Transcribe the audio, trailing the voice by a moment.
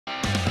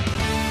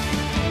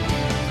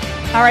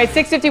All right,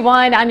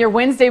 6:51 on your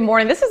Wednesday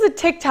morning. This is a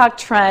TikTok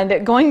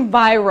trend going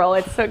viral.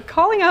 It's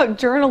calling out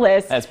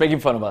journalists. It's making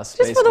fun of us,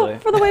 just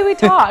for the way we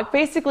talk.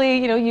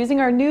 Basically, using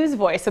our news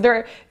voice. So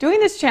they're doing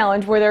this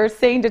challenge where they're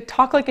saying to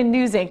talk like a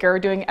news anchor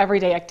doing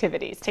everyday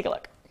activities. Take a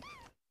look.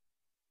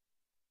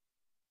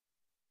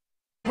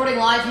 Reporting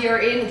live here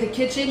in the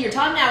kitchen. Your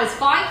time now is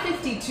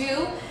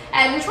 5:52,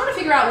 and we're trying to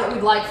figure out what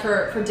we'd like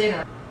for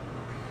dinner.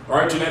 All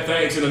right, Jeanette,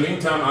 thanks. In the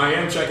meantime, I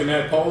am checking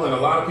that poll, and a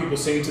lot of people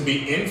seem to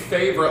be in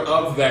favor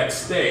of that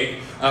steak.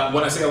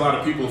 When I say a lot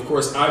of people, of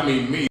course, I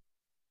mean me.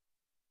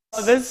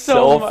 Oh, that's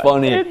so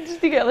funny. Just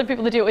to get other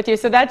people to do it with you.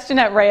 So that's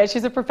Jeanette Reyes.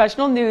 She's a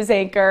professional news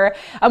anchor.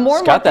 More and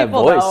more got that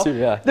people, voice though, too,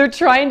 yeah. They're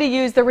trying to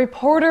use the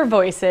reporter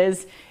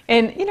voices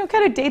in,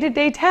 kind of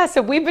day-to-day tasks.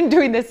 So we've been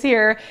doing this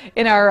here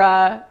in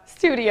our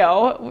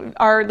studio.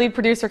 Our lead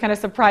producer kind of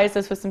surprised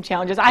us with some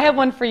challenges. I have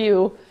one for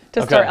you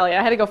to start, Elliot.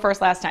 I had to go first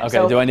last time. Okay,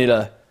 so, do I need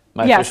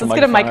yes, let's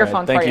get a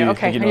microphone for you.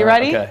 Okay, are you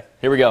ready? Okay,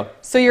 here we go.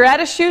 So you're at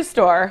a shoe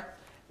store.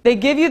 They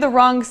give you the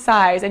wrong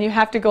size, and you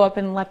have to go up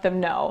and let them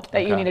know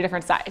that you need a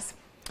different size.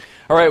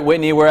 All right,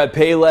 Whitney, we're at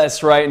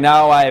Payless right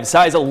now. I have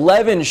size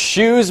 11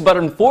 shoes, but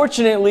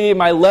unfortunately,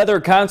 my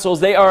leather consoles,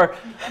 they are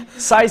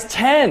size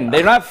 10.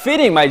 They're not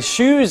fitting. My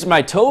shoes,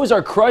 my toes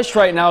are crushed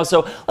right now.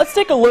 So let's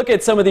take a look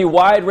at some of the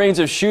wide range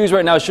of shoes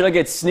right now. Should I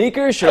get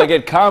sneakers? Should I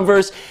get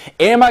Converse?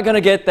 Am I going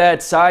to get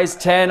that size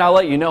 10? I'll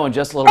let you know in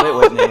just a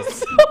little bit, Whitney.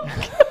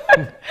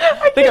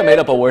 I think I made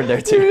up a word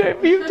there, too.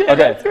 You did.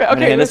 Okay,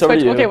 okay, let's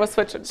switch. Okay, we'll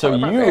switch it. So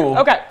you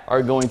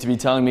are going to be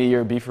telling me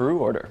your beefaroo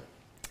order.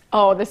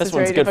 Oh, this is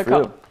very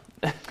difficult.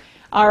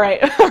 All right,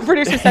 our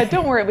producer said,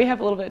 don't worry, we have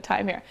a little bit of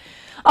time here.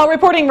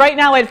 Reporting right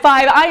now at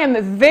 5, I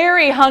am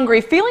very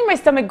hungry, feeling my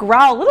stomach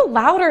growl a little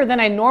louder than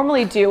I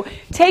normally do.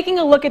 Taking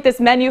a look at this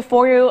menu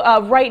for you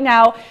right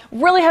now,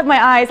 really have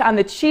my eyes on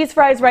the cheese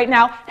fries right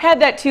now. Had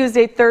that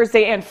Tuesday,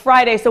 Thursday, and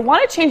Friday, so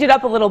want to change it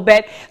up a little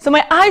bit. So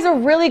my eyes are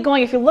really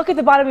going, if you look at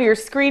the bottom of your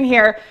screen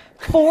here,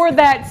 for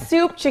that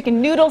soup.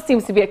 Chicken noodle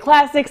seems to be a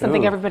classic,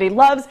 something everybody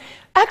loves.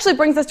 Actually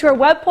brings us to our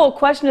web poll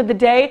question of the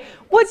day.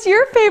 What's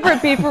your favorite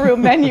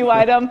beefaroo menu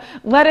item?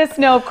 Let us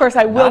know. Of course,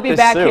 I will be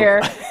back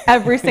here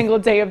every single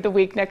day of the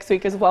week next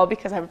week as well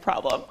because I have a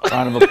problem.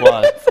 Round of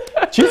applause.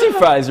 Cheesy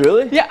fries,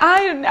 really? Yeah,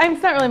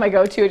 it's not really my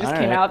go-to. It just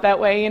came out that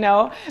way,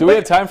 Do we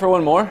have time for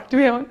one more? Do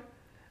we have one?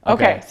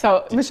 Okay,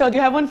 so Michelle, do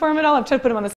you have one for him at all? I'm trying to put him on the